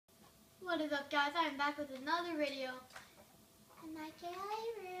What is up, guys? I'm back with another video in my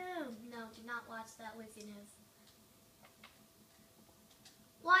Kelly room. No, do not watch that laziness.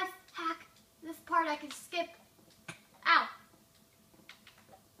 Life hack. This part I can skip. Ow.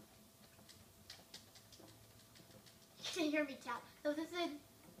 You can hear me tap. So this is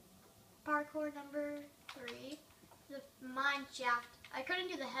parkour number 3. The mine shaft. I couldn't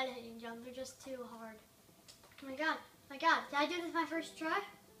do the head hitting jump. They're just too hard. Oh my god. My god. Did I do this my first try?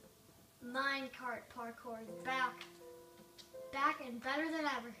 Minecart parkour is back and better than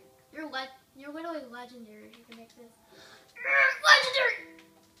ever. You're literally legendary if you can make this. Legendary!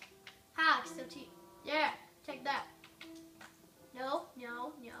 Ha, so yeah, take that. No.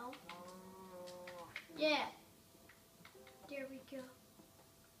 Yeah. There we go.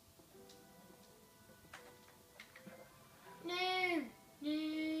 No.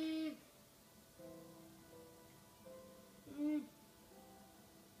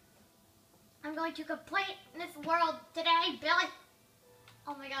 I'm going to complete this world today, Billy.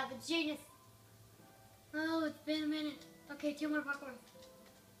 Oh my god, the genius. Oh, it's been a minute. Okay, 2 more parkour.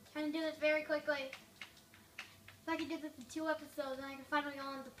 Trying to do this very quickly. If I can do this in 2 episodes, then I can finally go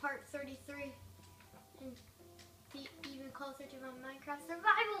on to part 33 and be even closer to my Minecraft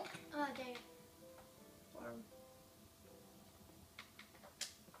survival. Oh, dang it.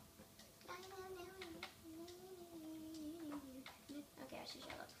 Okay, I should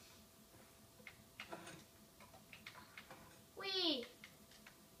shut up. Wee!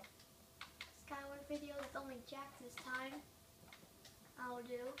 Skyward video is only Jack this time. I'll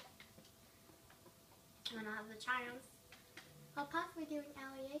do. When I have the channels. I'll possibly do an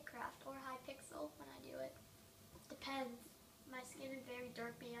Craft or Hypixel when I do it. Depends. My skin is very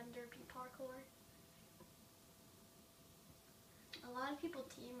derpy. I'm derpy parkour. A lot of people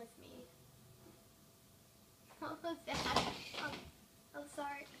team with me. What was that? Oh,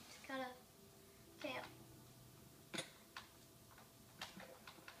 sorry. Just gotta. Okay.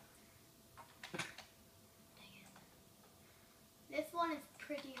 This one is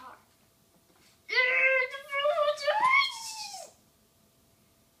pretty hard.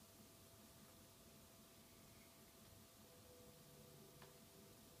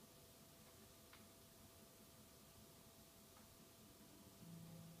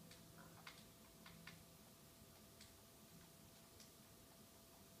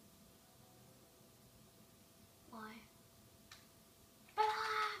 Why?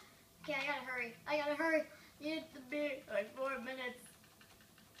 Okay, I gotta hurry. It's to be like 4 minutes.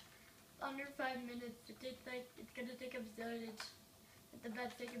 Under 5 minutes. It's gonna take up storage. That's the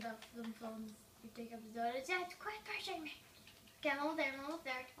best thing about some phones. You take up storage. Yeah, it's quite pushing me. Okay, I'm almost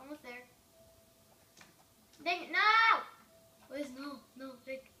there. Dang it, no! Please, no,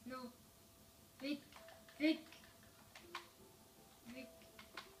 Vic, no. Vic. Okay,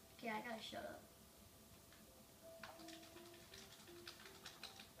 I gotta shut up.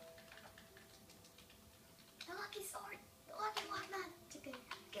 The lucky sword! The lucky Walkman! It's okay.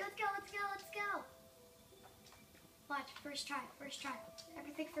 Okay, let's go! Watch, first try.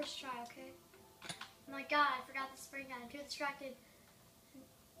 Everything first try, okay? Oh my god, I forgot the spring gun. I'm too distracted.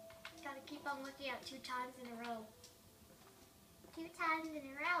 Gotta keep on looking at 2 times in a row. 2 times in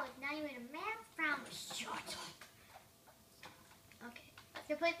a row is not even a math problem. Shut up. Okay, let's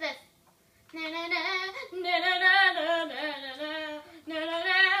complete this.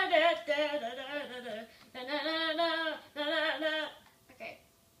 Okay.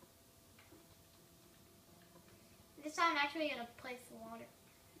 This time I'm actually gonna place the water.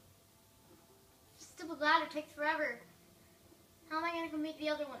 Stupid ladder takes forever. How am I gonna complete the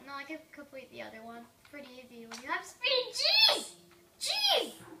other one? No, I can complete the other one. It's pretty easy when you have speed.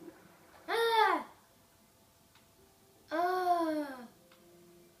 Jeez!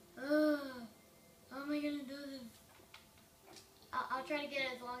 How am I gonna do this? I'll try to get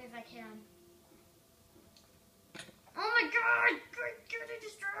it as long as I can. Oh my god! I'm getting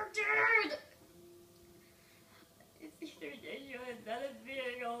distracted! It's either genuine that it's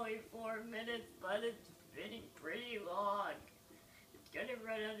being only 4 minutes, but it's getting pretty long. It's gonna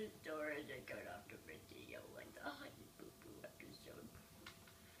run out of storage and cut off the video like the honey boo boo episode.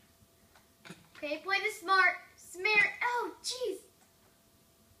 Okay, play the smart. Oh, jeez.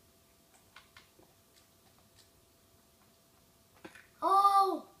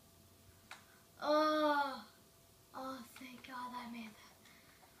 Oh, thank God I made that.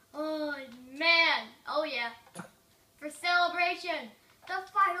 Oh, man. Oh, yeah. For celebration, the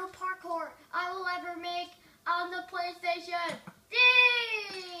final parkour I will ever make on the PlayStation.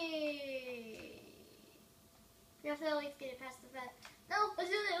 Yay! You have to at least get it past the No, let's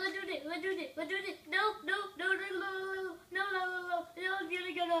do it. Let's do it. Let's do it. Let's do it. No, no, no, no, no, no, no, no, no, no. I don't want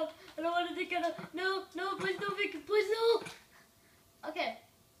to get up. I don't want to get up. No, no, please no, Vicky. Please no. Okay.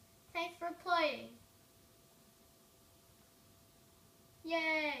 Thanks for playing.